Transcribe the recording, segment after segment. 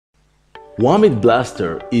WAAM-it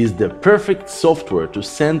Blaster is the perfect software to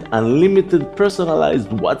send unlimited personalized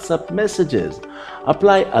WhatsApp messages.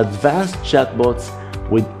 Apply advanced chatbots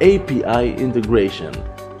with API integration.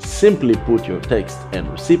 Simply put your text and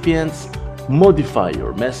recipients, modify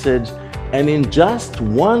your message, and in just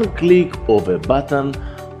one click of a button,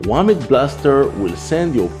 WAAM-it Blaster will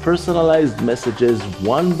send your personalized messages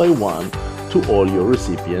one by one to all your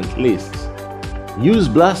recipient lists. Use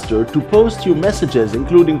Blaster to post your messages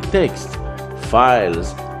including text,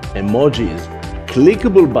 files, emojis,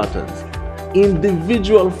 clickable buttons,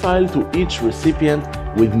 individual file to each recipient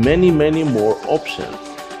with many more options.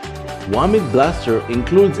 WAAM-it Blaster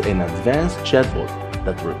includes an advanced chatbot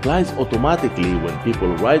that replies automatically when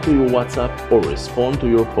people write to your WhatsApp or respond to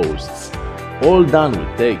your posts. All done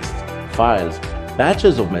with text, files,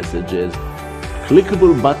 batches of messages,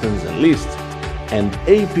 clickable buttons and lists, and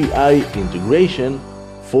API integration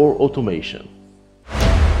for automation.